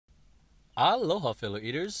Aloha fellow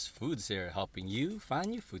eaters, Foodz here helping you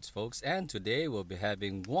find your foods folks, and today we'll be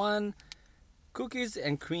having one cookies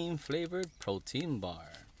and cream flavored protein bar.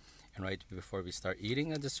 And right before we start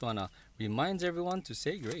eating, I just want to remind everyone to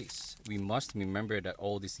say grace. We must remember that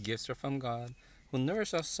all these gifts are from God, who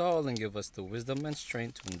nourish us all and give us the wisdom and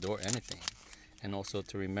strength to endure anything. And also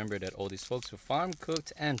to remember that all these folks who farm,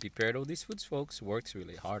 cooked, and prepared all these foods folks works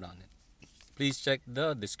really hard on it. Please check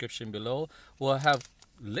the description below. We'll have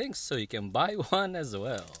links so you can buy one as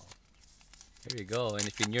well. There you go. And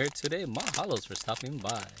if you're new today, Mahalos for stopping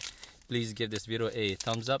by. Please give this video a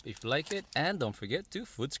thumbs up if you like it, and don't forget to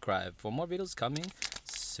subscribe for more videos coming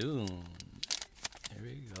soon. There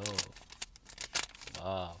we go.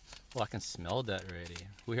 Wow. Oh, I can smell that already.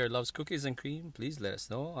 Who here loves cookies and cream? Please let us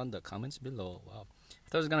know on the comments below. Wow. I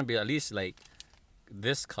thought it was gonna be at least like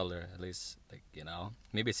this color, at least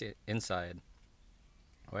maybe it's inside.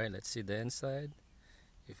 All right, let's see the inside.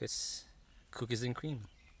 If it's cookies and cream.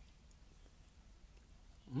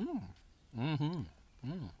 Mmm. Mm-hmm. Mm.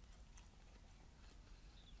 Mm.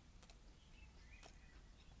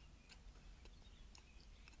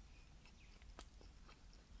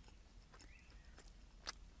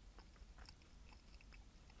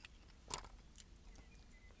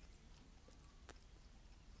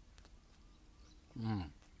 Mm-hmm.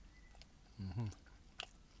 Mm-hmm.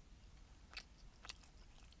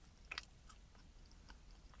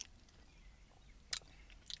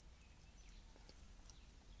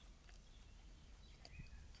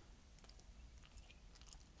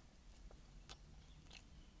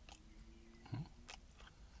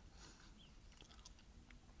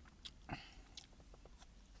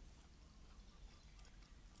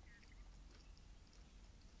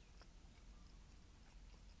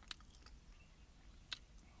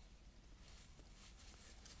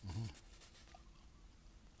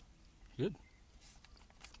 Good.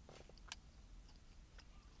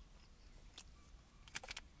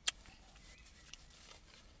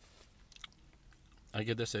 I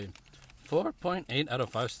give this a 4.8 out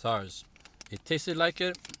of 5 stars. It tasted like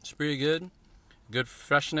it. It's pretty good. Good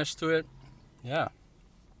freshness to it. Yeah,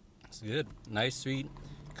 it's good. Nice, sweet.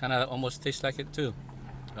 Kind of almost tastes like it too.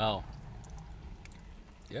 Wow.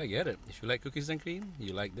 Yeah, get it. If you like cookies and cream,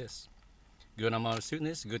 you like this. Good amount of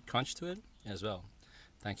sweetness, good crunch to it as well.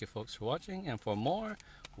 Thank you folks for watching, and for more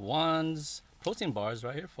ones protein bars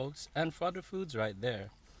right here folks, and for other foods right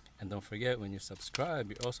there. And don't forget, when you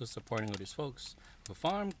subscribe, you're also supporting all these folks who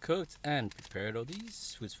farm, cooked, and prepared all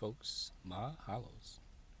these foods folks. Mahalos.